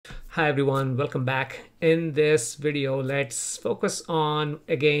Hi everyone, welcome back. In this video, let's focus on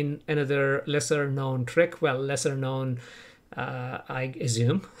again another lesser known trick. Well, lesser known, I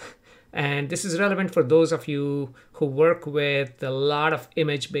assume. And this is relevant for those of you who work with a lot of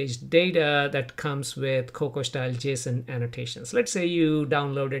image-based data that comes with COCO style JSON annotations. Let's say you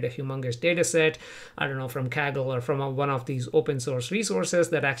downloaded a humongous data set, I don't know, from Kaggle or from one of these open source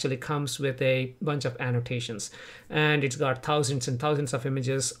resources that actually comes with a bunch of annotations. And it's got thousands and thousands of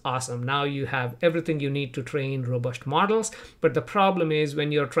images. Awesome. Now you have everything you need to train robust models. But the problem is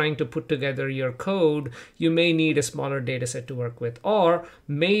when you're trying to put together your code, you may need a smaller data set to work with, or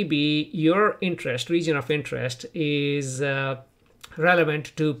maybe your region of interest is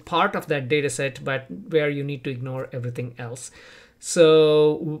relevant to part of that data set, but where you need to ignore everything else.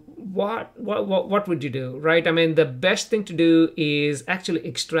 So what would you do, right? I mean, the best thing to do is actually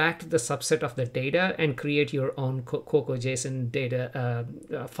extract the subset of the data and create your own COCO JSON data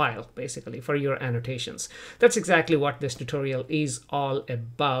file, basically, for your annotations. That's exactly what this tutorial is all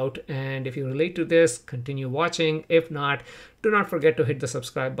about. And if you relate to this, continue watching. If not, do not forget to hit the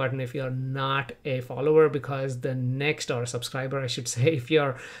subscribe button if you're not a follower, because the next, or a subscriber, I should say, if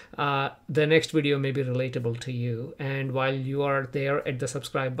you're the next video may be relatable to you. And while you are there at the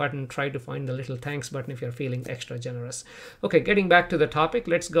subscribe button, try to find the little thanks button if you're feeling extra generous. Okay, getting back to the topic,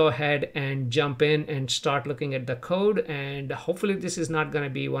 let's go ahead and jump in and start looking at the code. And hopefully this is not going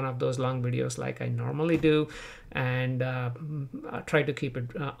to be one of those long videos like I normally do, and try to keep it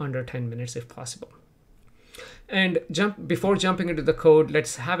under 10 minutes if possible. And before jumping into the code,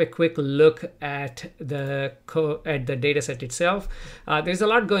 let's have a quick look at the data set itself. There's a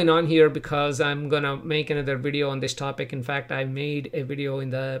lot going on here because I'm gonna make another video on this topic. In fact, I made a video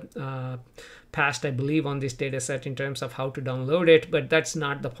in the past, I believe, on this data set in terms of how to download it, but that's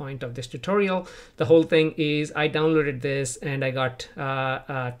not the point of this tutorial. The whole thing is I downloaded this and I got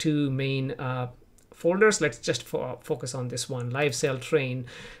two main folders. Let's just focus on this one, live cell train,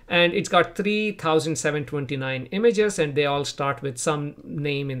 and it's got 3,729 images, and they all start with some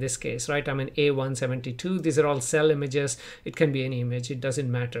name in this case, right? I mean A172. These are all cell images. It can be any image, it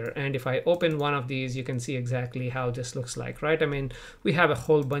doesn't matter. And if I open one of these, you can see exactly how this looks like, right? I mean, we have a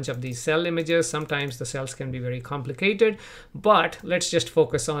whole bunch of these cell images. Sometimes the cells can be very complicated, but let's just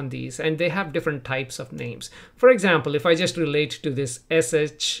focus on these, and they have different types of names. For example, if I just relate to this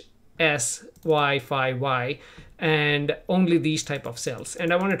SHSY5Y and only these type of cells,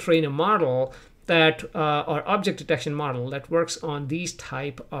 and I want to train a model that or object detection model that works on these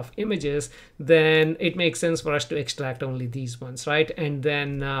type of images, then it makes sense for us to extract only these ones, right? And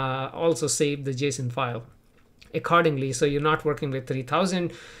then also save the JSON file accordingly, so you're not working with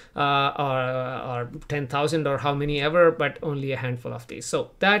 3,000 or 10,000 or how many ever, but only a handful of these.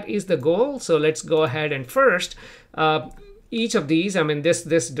 So that is the goal. So let's go ahead and first each of these, I mean,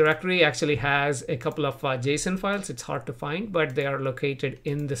 this directory actually has a couple of JSON files. It's hard to find, but they are located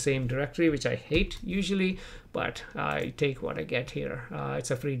in the same directory, which I hate usually, but I take what I get here.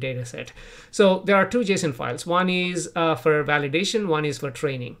 It's a free data set. So there are two JSON files. One is for validation, one is for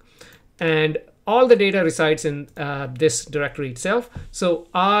training. And all the data resides in this directory itself. So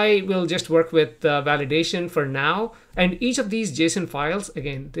I will just work with validation for now. And each of these JSON files,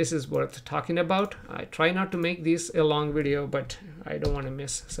 again, this is worth talking about. I try not to make this a long video, but I don't want to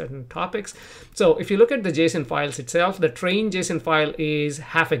miss certain topics. So if you look at the JSON files itself, the train JSON file is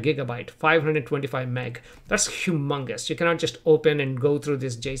 0.5 gigabyte, 525 meg. That's humongous. You cannot just open and go through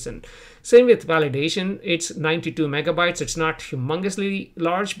this JSON. Same with validation. It's 92 megabytes. It's not humongously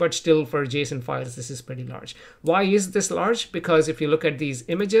large, but still for JSON files, this is pretty large. Why is this large? Because if you look at these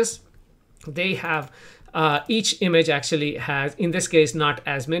images, they have each image actually has, in this case, not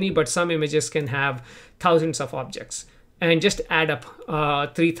as many, but some images can have thousands of objects. And just add up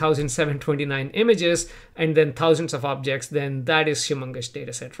 3,729 images and then thousands of objects, then that is humongous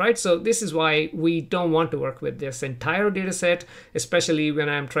data set, right? So this is why we don't want to work with this entire data set, especially when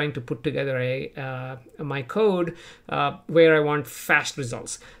I'm trying to put together my code where I want fast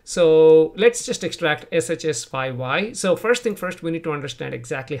results. So let's just extract SHS5Y. So first thing first, we need to understand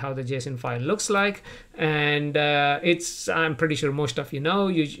exactly how the JSON file looks like. And I'm pretty sure most of you know,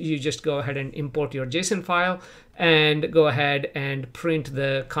 you just go ahead and import your JSON file and go ahead and print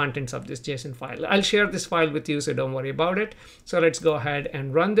the contents of this JSON file. I'll share this file with you, so don't worry about it. So let's go ahead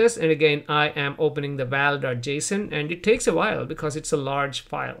and run this. And again, I am opening the val.json, and it takes a while because it's a large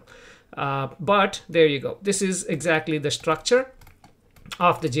file. But there you go. This is exactly the structure.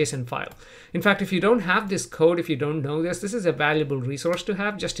 of the JSON file. In fact, if you don't have this code, if you don't know this, this is a valuable resource to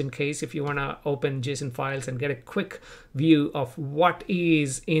have just in case if you want to open JSON files and get a quick view of what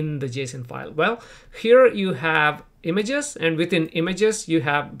is in the JSON file. Well, here you have images, and within images you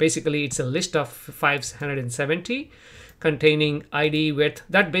have basically it's a list of 570 containing ID width.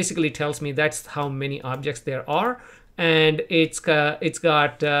 That basically tells me that's how many objects there are. And it's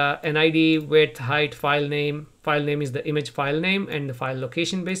got an ID, width, height, file name. File name is the image file name and the file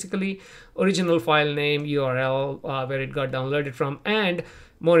location basically. Original file name, URL, where it got downloaded from, and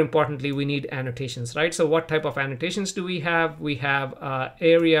more importantly, we need annotations, right? So what type of annotations do we have? We have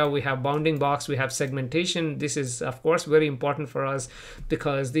area, we have bounding box, we have segmentation. This is, of course, very important for us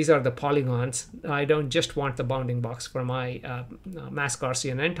because these are the polygons. I don't just want the bounding box for my MASCAR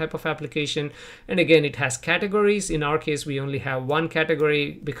CNN type of application. And again, it has categories. In our case, we only have one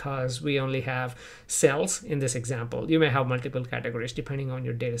category because we only have cells in this example. You may have multiple categories depending on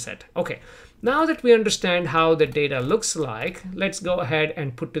your data set. Okay, now that we understand how the data looks like, let's go ahead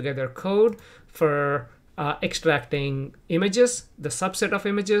and put together code for extracting images, the subset of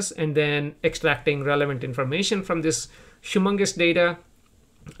images, and then extracting relevant information from this humongous data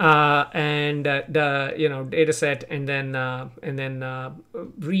and the data set, and then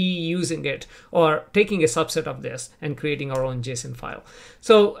reusing it or taking a subset of this and creating our own JSON file.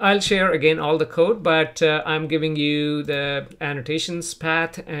 So I'll share again all the code, but I'm giving you the annotations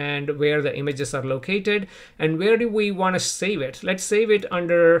path and where the images are located and where do we want to save it. Let's save it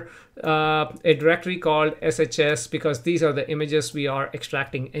under a directory called SHS because these are the images we are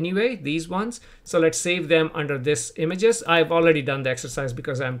extracting anyway, these ones. So let's save them under this images. I've already done the exercise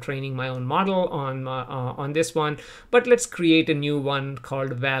because I'm training my own model on this one, but let's create a new one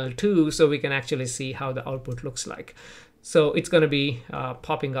called val2 so we can actually see how the output looks like. So it's going to be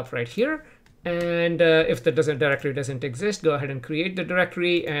popping up right here. And if the directory doesn't exist, go ahead and create the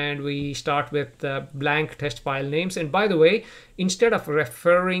directory, and we start with blank test file names. And by the way, instead of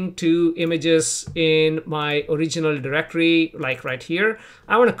referring to images in my original directory, like right here,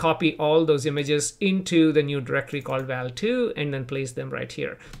 I want to copy all those images into the new directory called val2 and then place them right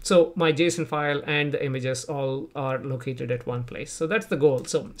here. So my JSON file and the images all are located at one place. So that's the goal.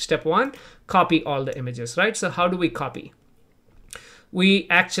 So step one, copy all the images, right? So how do we copy? We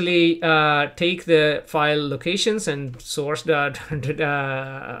actually take the file locations and source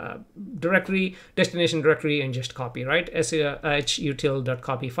the directory, destination directory, and just copy, right?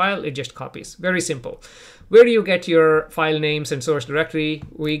 util.copy file, it just copies. Very simple. Where do you get your file names and source directory?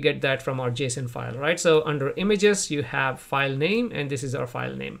 We get that from our JSON file, right? So under images, you have file name, and this is our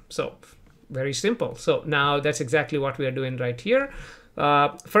file name. So very simple. So now that's exactly what we are doing right here.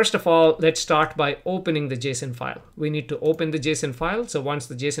 First of all, let's start by opening the JSON file. We need to open the JSON file. So once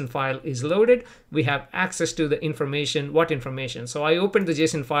the JSON file is loaded, we have access to the information. What information? So I opened the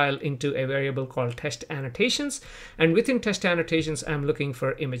JSON file into a variable called test annotations. And within test annotations, I'm looking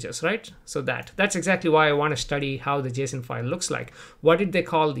for images, right? So that's exactly why I want to study how the JSON file looks like. What did they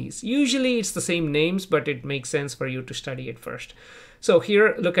call these? Usually it's the same names, but it makes sense for you to study it first. So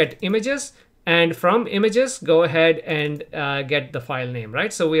here, look at images. And from images, go ahead and get the file name,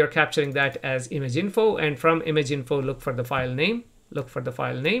 right? So we are capturing that as image info, and from image info, look for the file name,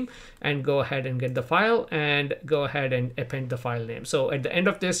 and go ahead and get the file and go ahead and append the file name. So at the end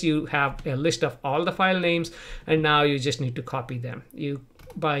of this, you have a list of all the file names, and now you just need to copy them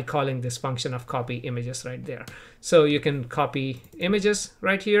by calling this function of copy images right there. So you can copy images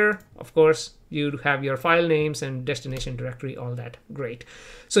right here. Of course, you have your file names and destination directory, all that. Great.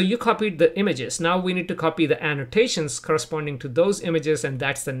 So you copied the images. Now we need to copy the annotations corresponding to those images, and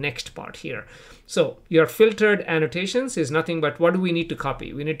that's the next part here. So your filtered annotations is nothing but what do we need to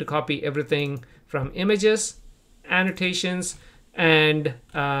copy? We need to copy everything from images, annotations, and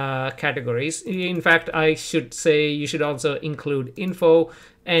categories. In fact, I should say you should also include info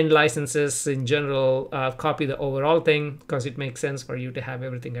and licenses in general. Copy the overall thing because it makes sense for you to have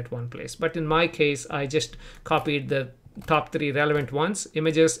everything at one place. But in my case, I just copied the top 3 relevant ones: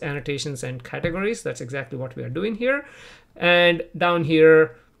 images, annotations, and categories. That's exactly what we are doing here. And down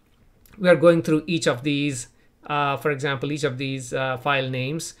here, we are going through each of these, for example, each of these file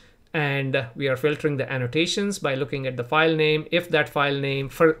names. And we are filtering the annotations by looking at the file name. If that file name,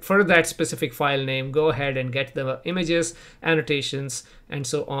 for that specific file name, go ahead and get the images, annotations, and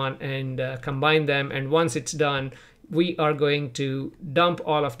so on, and combine them. And once it's done, we are going to dump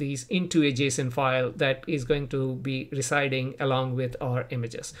all of these into a JSON file that is going to be residing along with our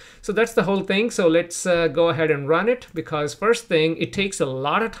images. So that's the whole thing. So let's go ahead and run it, because first thing, it takes a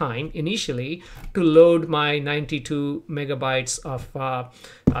lot of time initially to load my 92 megabytes of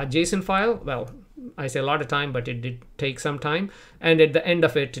JSON file. Well, I say a lot of time, but it did take some time. And at the end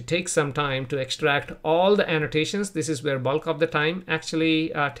of it, it takes some time to extract all the annotations. This is where bulk of the time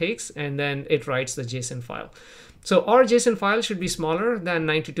actually takes, and then it writes the JSON file. So our JSON file should be smaller than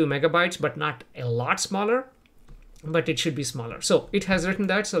 92 megabytes, but not a lot smaller, but it should be smaller. So it has written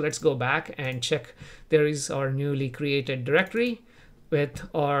that. So let's go back and check. There is our newly created directory with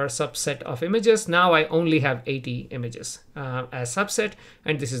our subset of images. Now I only have 80 images as subset,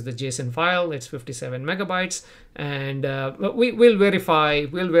 and this is the JSON file. It's 57 megabytes, and we'll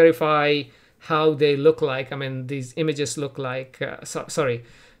verify how they look like. I mean, these images look like,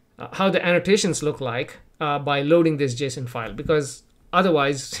 how the annotations look like by loading this JSON file, because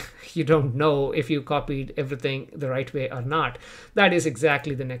otherwise you don't know if you copied everything the right way or not. That is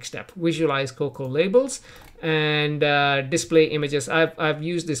exactly the next step. Visualize COCO labels and display images. I've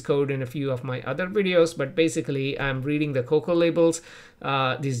used this code in a few of my other videos, but basically I'm reading the COCO labels,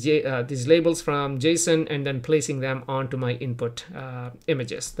 these labels from JSON, and then placing them onto my input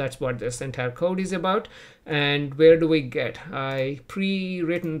images. That's what this entire code is about. And where do we get? I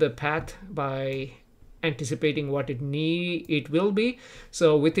pre-written the path by anticipating what it will be.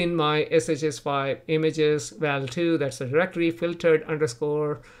 So within my SHS5 images val2, that's the directory, filtered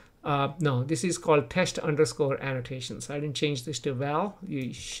underscore, no, this is called test underscore annotations. I didn't change this to val.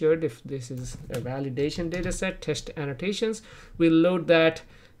 You should, if this is a validation data set, test annotations. We'll load that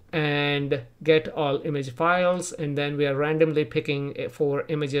and get all image files, and then we are randomly picking 4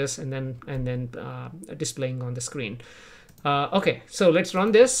 images and then displaying on the screen. Okay, so let's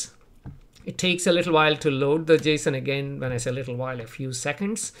run this. It takes a little while to load the JSON. Again, when I say a little while, a few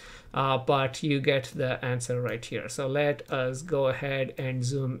seconds, but you get the answer right here. So let us go ahead and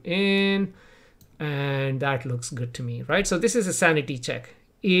zoom in, and that looks good to me, right? So this is a sanity check.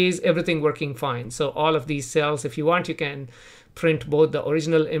 Is everything working fine? So all of these cells, if you want, you can print both the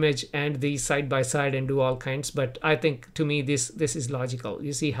original image and these side by side and do all kinds, but I think to me this is logical.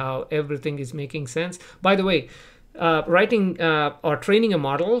 You see how everything is making sense. By the way, writing or training a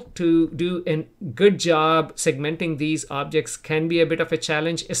model to do a good job segmenting these objects can be a bit of a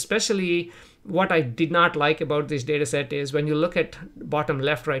challenge. Especially what I did not like about this data set is when you look at bottom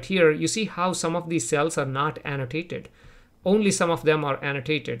left right here, you see how some of these cells are not annotated. Only some of them are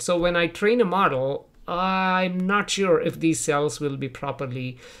annotated. So when I train a model, I'm not sure if these cells will be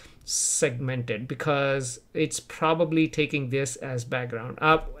properly segmented, because it's probably taking this as background.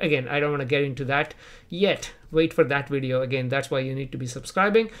 Again, I don't want to get into that yet. Wait for that video. Again, that's why you need to be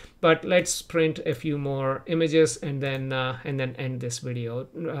subscribing. But let's print a few more images and then end this video.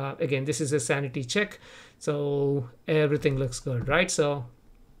 Again, this is a sanity check, so everything looks good, right? So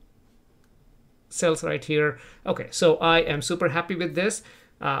cells right here. Okay, so I am super happy with this.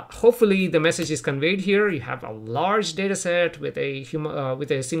 Hopefully the message is conveyed here. You have a large data set with a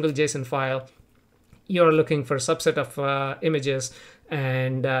single JSON file. You're looking for a subset of images,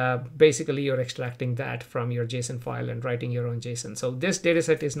 and basically you're extracting that from your JSON file and writing your own JSON. So this data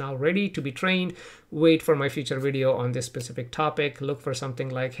set is now ready to be trained. Wait for my future video on this specific topic. Look for something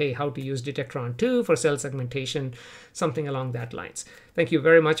like, hey, how to use Detectron 2 for cell segmentation, something along that lines. Thank you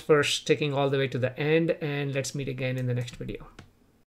very much for sticking all the way to the end, and let's meet again in the next video.